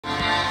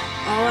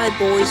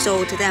Alright boys,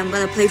 so today I'm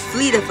gonna play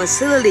Flee the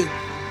Facility.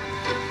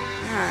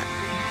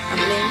 I'm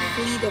playing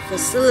Flee the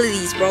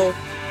Facilities, bro.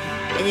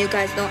 And you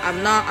guys know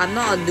I'm not a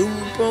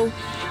noob, bro.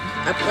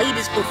 I played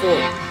this before.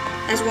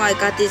 That's why I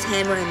got this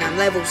hammer and I'm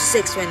level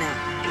 6 right now.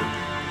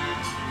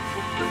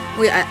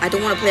 Wait, I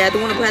don't wanna play, I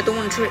don't wanna play.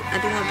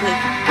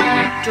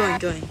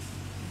 Join.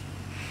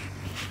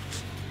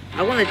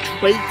 I wanna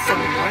trade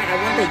something, right? I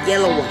want the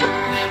yellow one.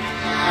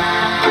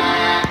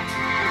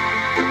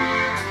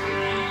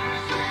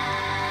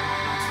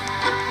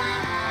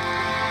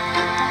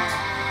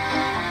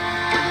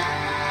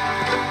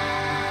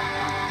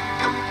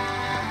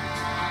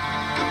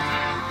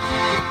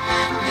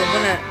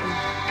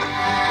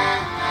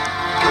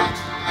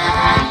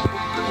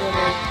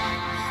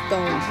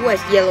 Who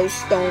has yellow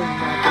stone, my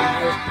guy?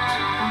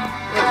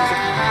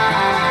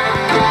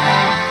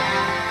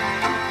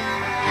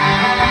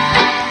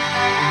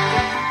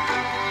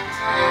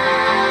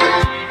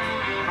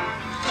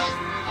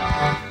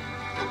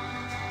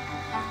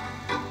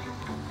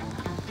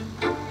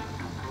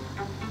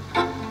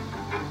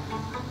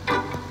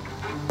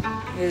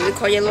 What is it? Is it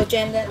called yellow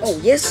gem then? Oh,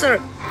 yes, sir.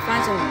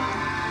 Find someone.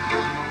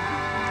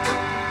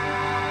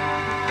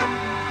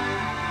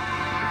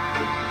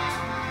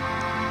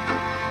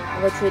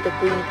 I'm gonna trade the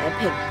green and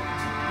pink.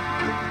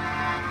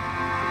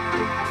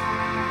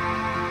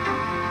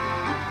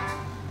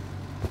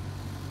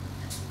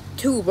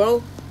 Two,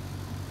 bro.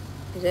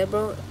 Is that,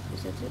 bro?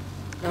 Is that it?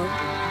 No.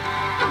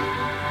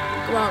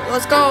 Come on,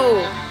 let's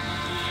go.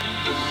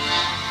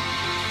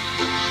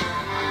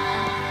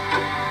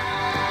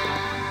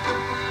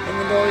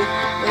 Inventory.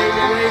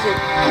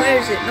 Where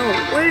is it? No,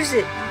 where is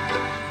it?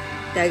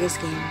 Dagger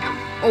skin.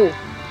 Oh.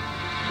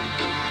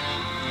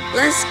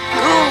 Let's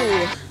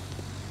go.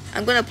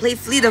 I'm gonna play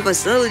Flee the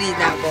Facility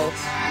now, bro.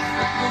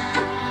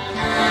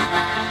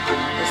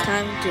 It's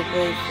time to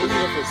play Flee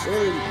the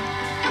Facility.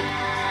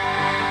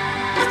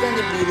 It's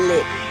gonna be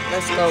lit.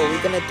 Let's go.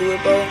 We're gonna do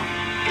it, bro.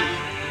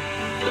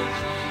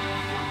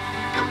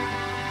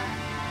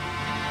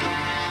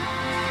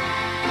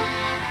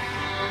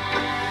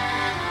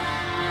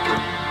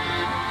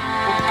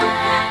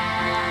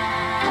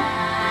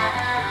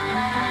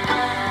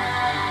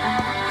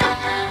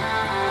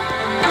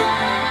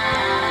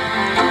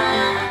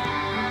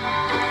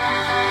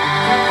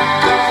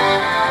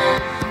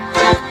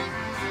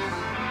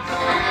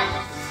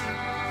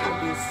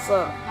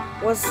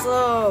 What's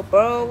up,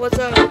 bro? What's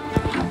up?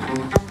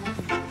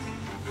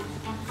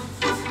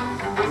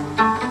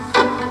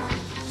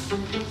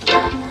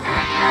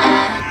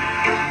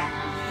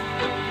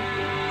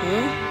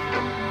 Huh?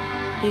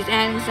 He's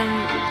adding some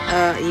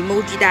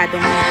emoji that I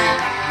don't know.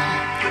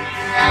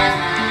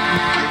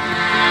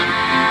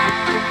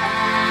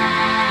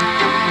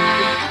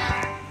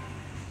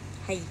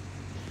 Hey,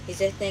 he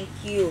said thank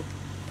you.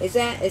 Is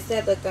that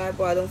the guy?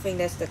 Bro, I don't think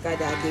that's the guy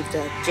that I gave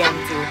the gem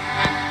to.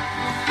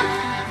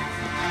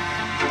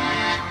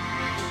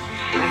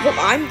 I hope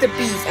I'm the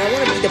beast. I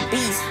want to be the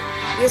beast.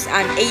 Yes,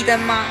 I'm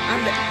Aiden.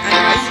 I'm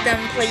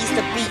Aiden plays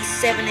the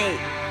beast 7-8.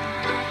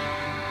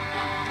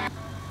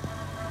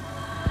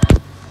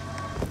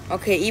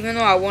 Okay, even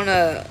though I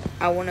wanna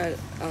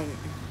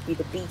be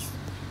the beast,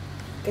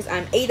 because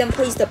I'm Aiden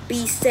plays the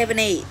beast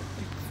 7-8.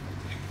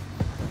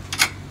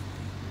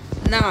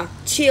 Nah,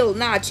 chill.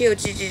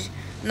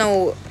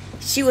 No,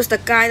 she was the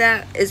guy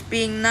that is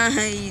being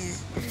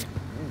nice.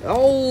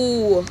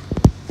 Oh.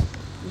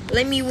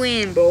 Let me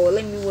win, bro.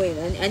 Let me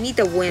win. I need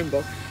to win,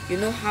 bro. You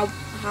know how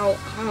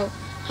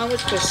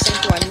much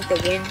percent do I need to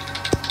win?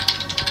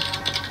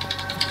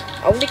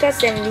 I only got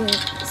 17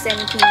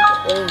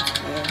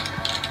 points, man.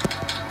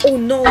 Oh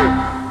no.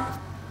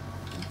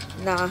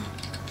 Nah.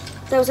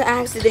 That was an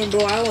accident,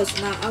 bro. I was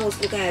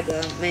looking at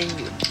the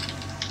menu.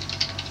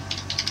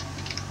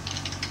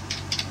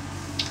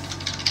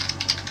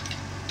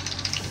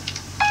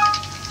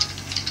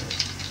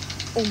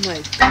 Oh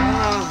my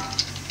god.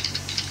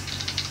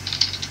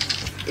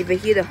 If I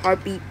hear the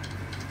heartbeat,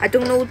 I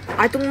don't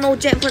know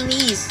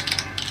Japanese.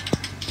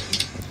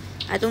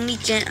 I don't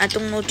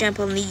know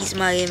Japanese,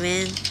 my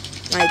man,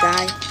 my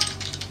guy.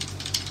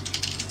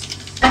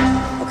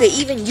 Okay,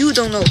 even you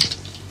don't know.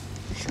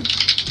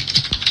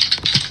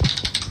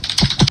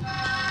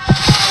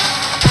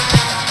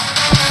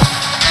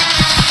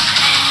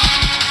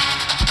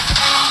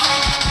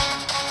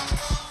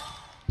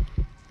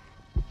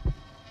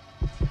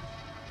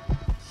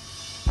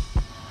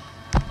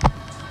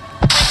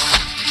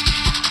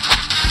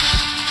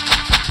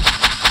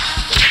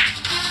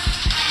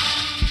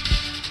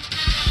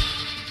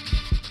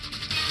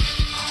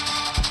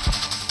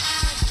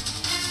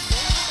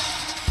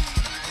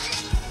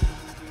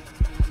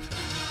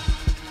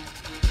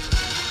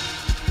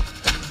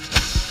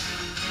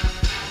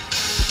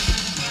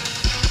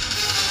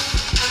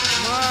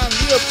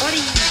 We are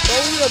buddies, bro.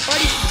 We are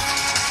buddies.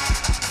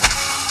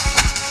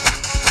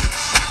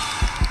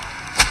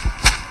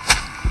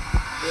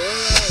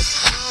 Yeah,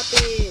 stop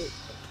it.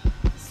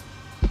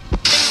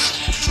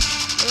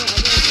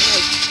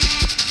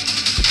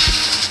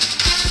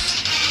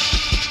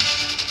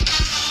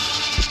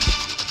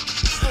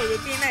 Oh,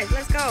 you're being nice.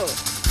 Let's go.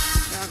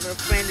 Now I'm gonna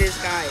friend this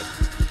guy.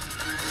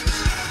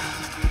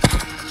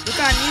 We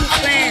got new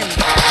friends.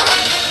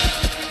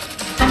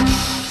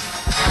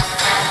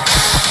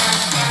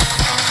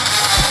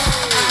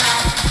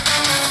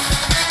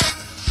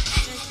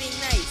 That's being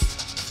nice.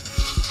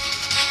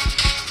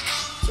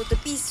 So the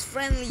beast's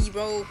friendly,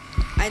 bro.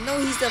 I know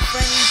he's the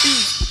friendly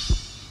beast.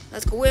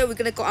 Let's go. Where are we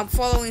gonna go? I'm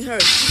following her.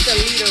 She's the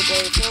leader, bro.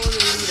 Follow the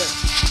leader.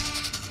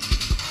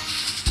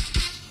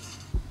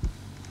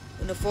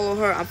 I'm gonna follow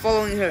her. I'm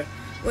following her.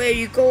 Where are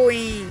you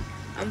going?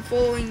 I'm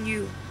following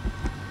you.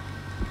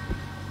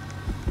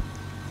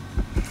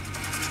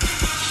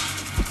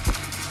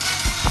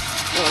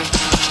 Oh.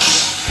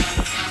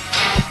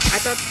 I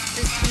thought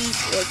this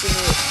beast was in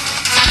it.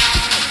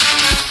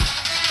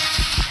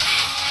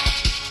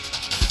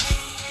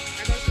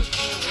 I thought this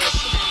beast was.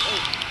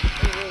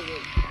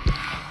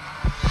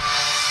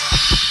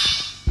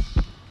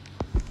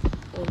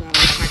 Oh, now I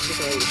practice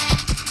already.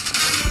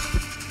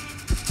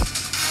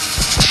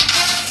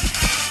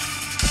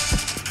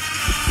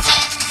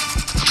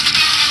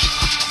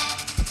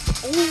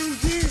 Oh,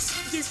 yes.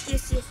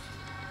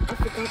 I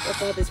forgot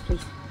about this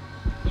place.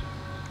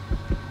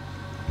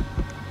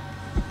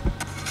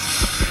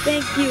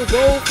 Thank you,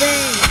 bro.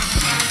 Thanks.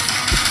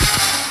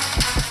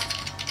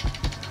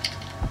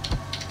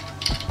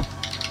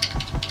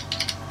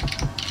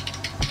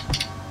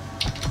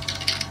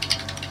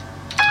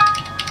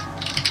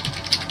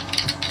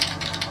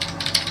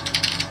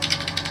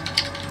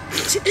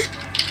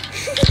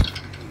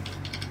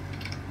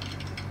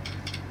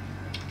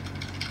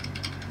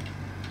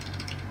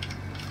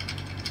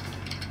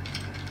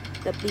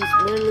 The beast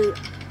literally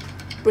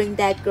bring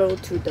that girl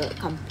to the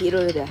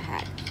computer to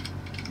hack.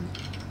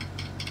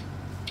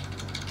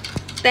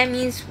 That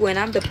means when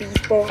I'm the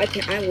beast, bro, I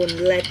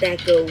won't let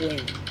that girl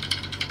win.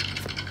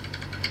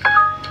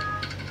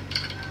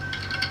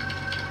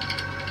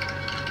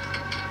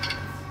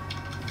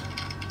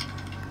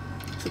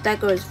 So that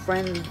girl is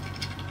friendly.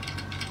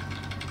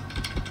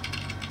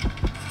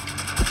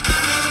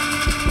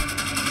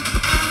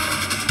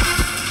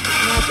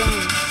 It's not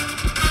done.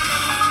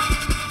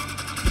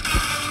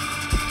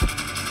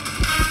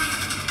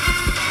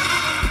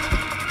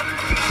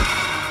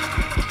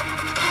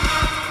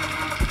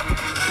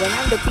 When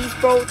I'm the beast,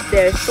 bro,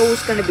 their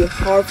soul's gonna be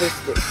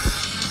harvested.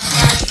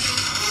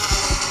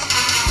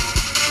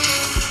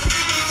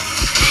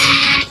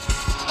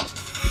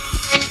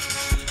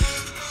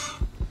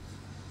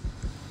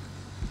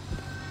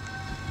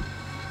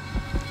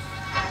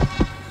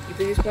 You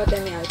do this part,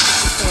 then I'll keep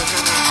this part.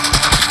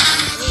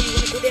 Oh, you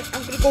wanna go there?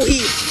 I'm gonna go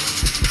here.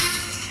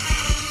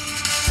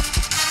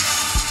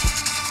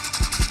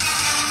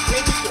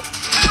 Let me go.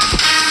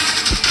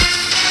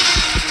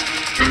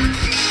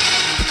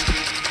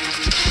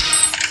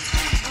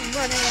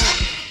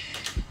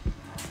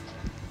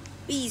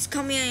 Please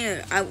come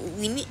here.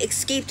 We need to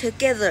escape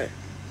together.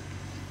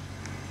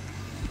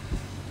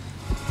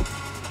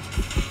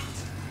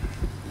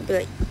 I'll be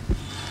like,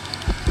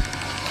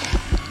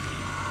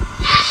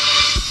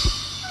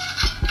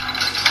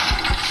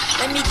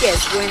 let me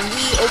guess. When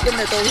we open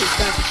the door, he's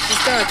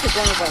gonna take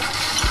one of us.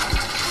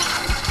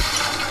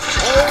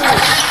 Oh,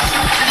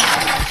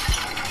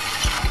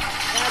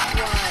 that's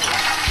why.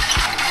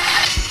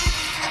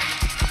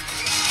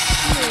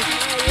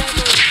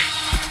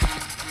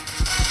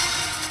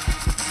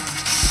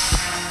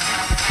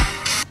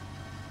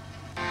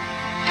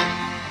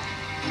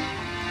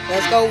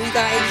 Let's go, we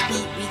got XP,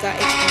 we got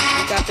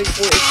big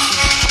boy XP.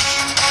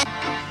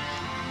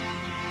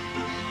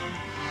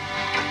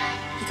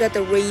 He got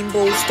the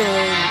rainbow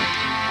stone.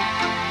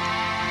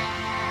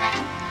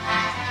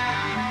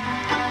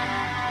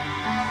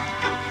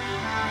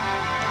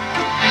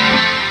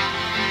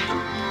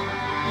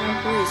 Now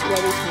who is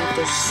ready to have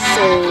their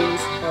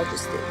souls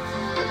harvested?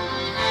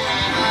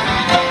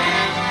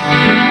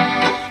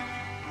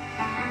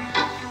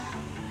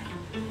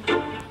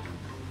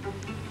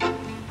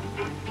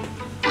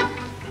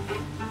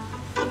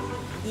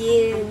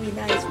 Yeah, we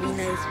nice. After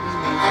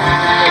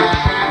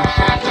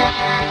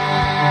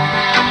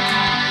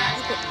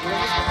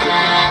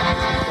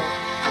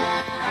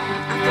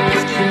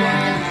this game, we're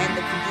gonna end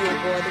the video,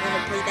 bro. I don't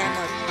wanna play that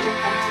much.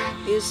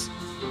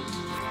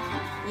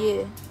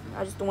 Yeah, I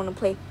just don't wanna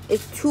play.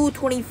 It's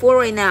 2:24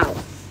 right now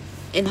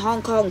in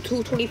Hong Kong.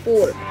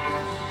 2:24.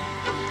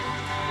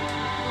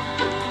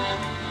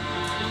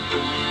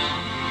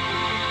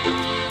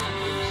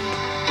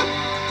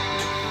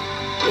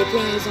 They're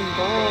playing with some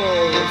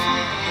balls.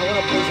 I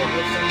wanna play some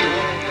with some balls.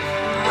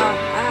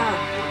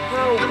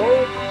 How, bro?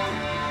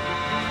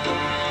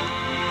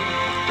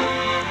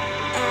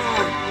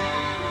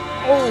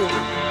 Oh,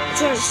 you're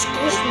trying to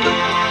squish me.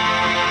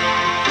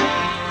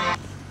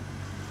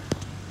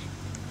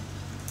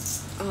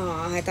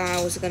 Oh, I thought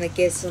I was gonna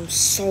get some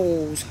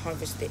souls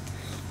harvested.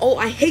 Oh,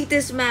 I hate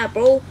this map,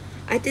 bro.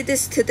 I did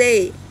this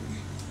today.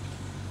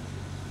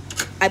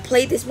 I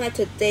played this map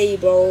today,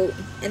 bro.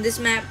 And this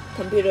map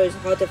computer is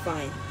hard to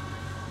find.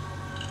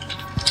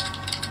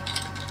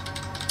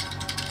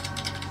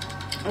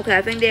 Okay,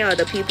 I think they are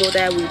the people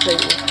that we play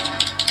with.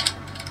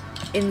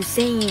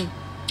 Insane.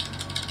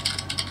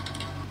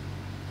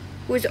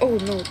 Who is? Oh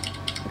no.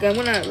 Okay, I'm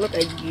gonna look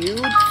at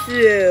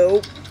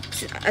YouTube.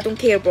 I don't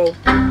care, bro.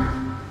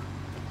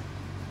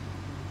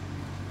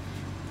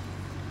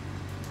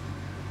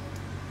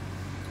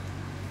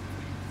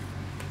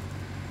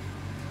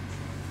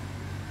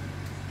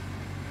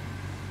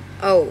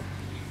 Oh.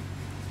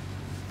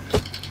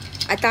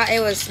 I thought it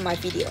was my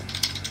video.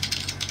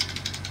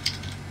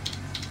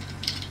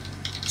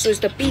 So is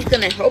the beast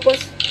gonna help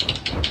us?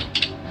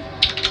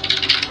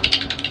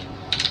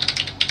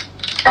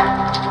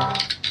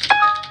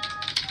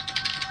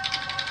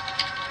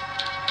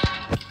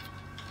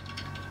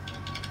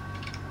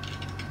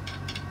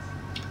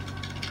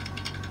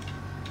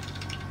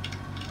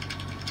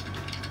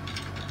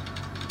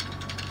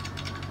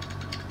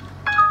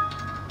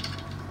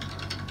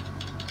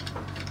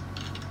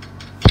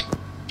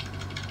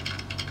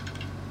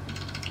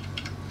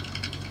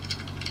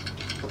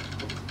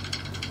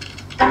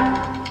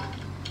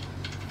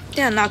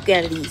 I'm not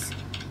good at these.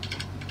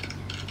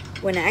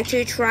 When I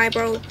actually try,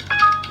 bro,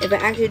 if I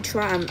actually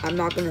try, I'm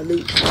not gonna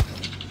lose.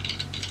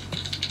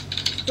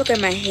 Look at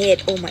my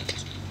head. Oh my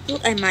gosh.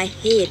 Look at my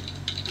head.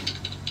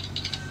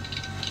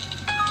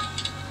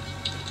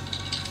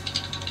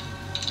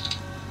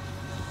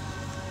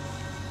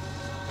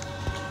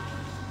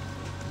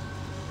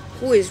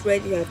 Who is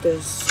ready to have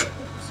this?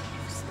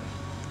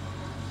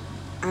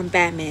 I'm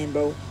Batman,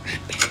 bro.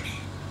 I'm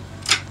Batman.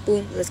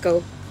 Boom, let's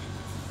go.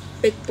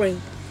 Big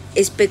brain.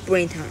 It's big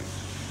brain time.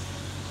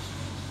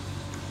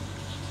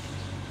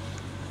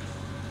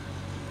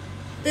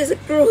 There's a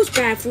girl's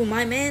bathroom,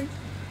 my man.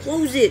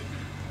 Close it.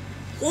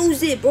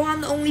 Close it, bro. I'm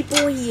the only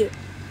boy here.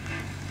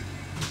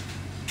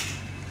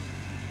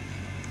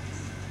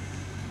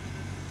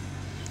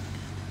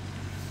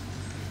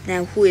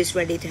 Now, who is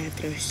ready to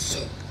have their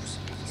souls?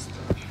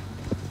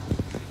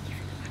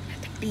 I'm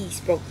not the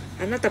beast, bro.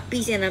 I'm not the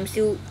beast, and I'm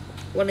still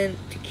wanting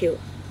to kill.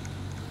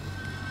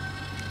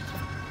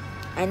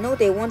 I know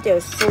they want their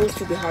souls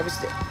to be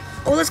harvested.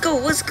 Oh, let's go.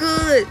 What's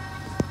good?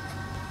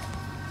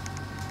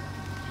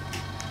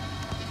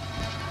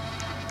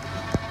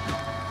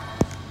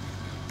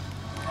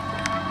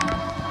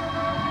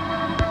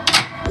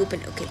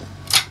 Open. Okay.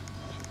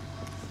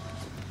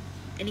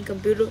 Any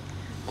computer?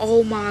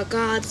 Oh my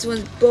god, this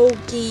one's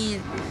broken.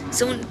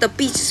 The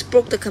beast just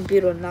broke the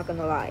computer, I'm not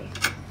gonna lie.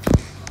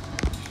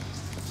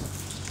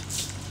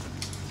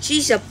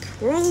 She's a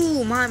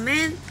pro, my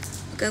man.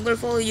 Okay, I'm gonna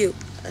follow you.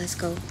 Let's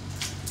go.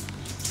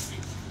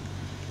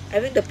 I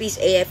think the beast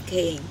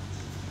AFKing.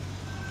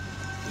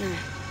 Yeah.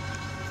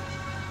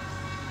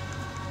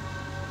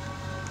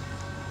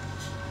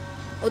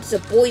 Oh, there's a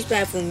boys'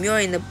 bathroom.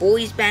 You're in the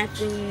boys'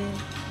 bathroom.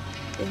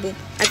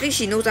 I think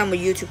she knows I'm a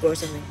YouTuber or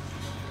something.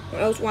 Or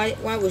else, why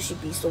would she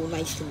be so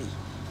nice to me?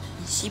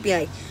 She'd be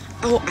like,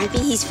 oh, I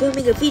think he's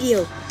filming a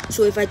video.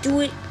 So if I do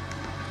it...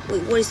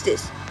 Wait, what is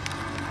this?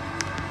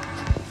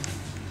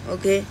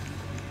 Okay.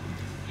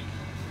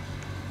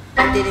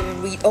 I didn't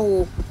even read.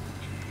 Oh.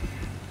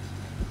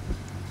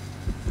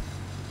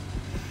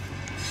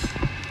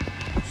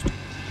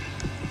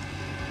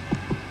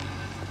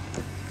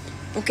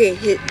 Okay,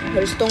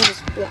 her stone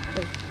is black.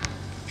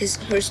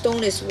 Her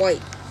stone is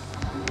white.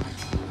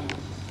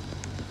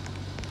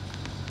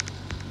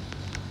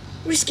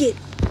 Risk it.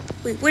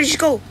 Wait, where did she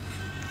go?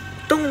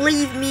 Don't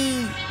leave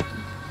me.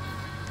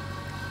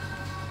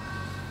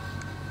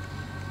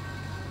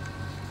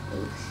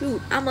 Oh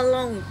shoot, I'm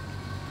alone.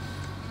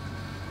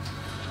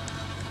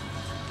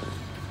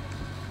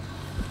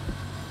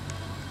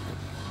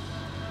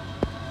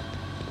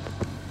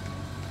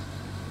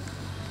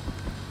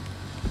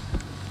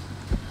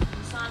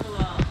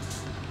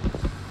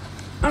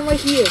 I'm right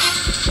here.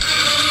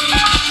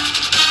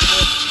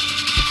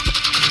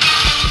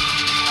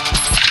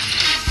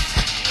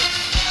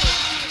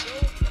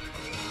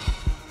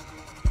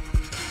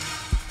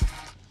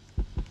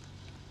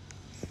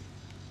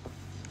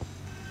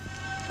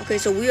 Okay,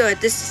 so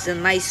this is a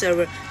nice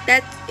server.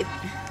 That if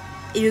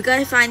you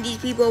guys find these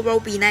people, bro,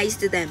 be nice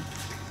to them,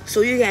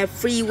 so you have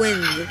free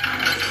wins.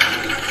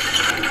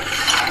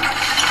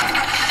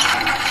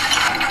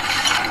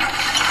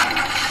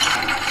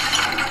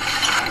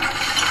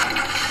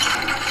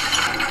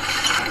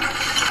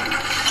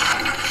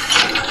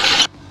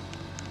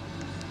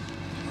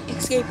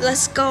 Escape,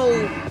 let's go.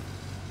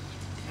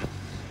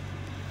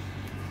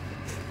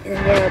 And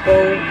yeah,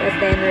 bro, that's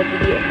the end of the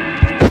video.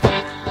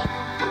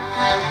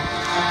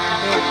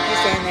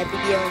 That's the end of the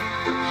video.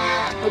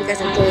 Hope you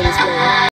guys enjoyed this video.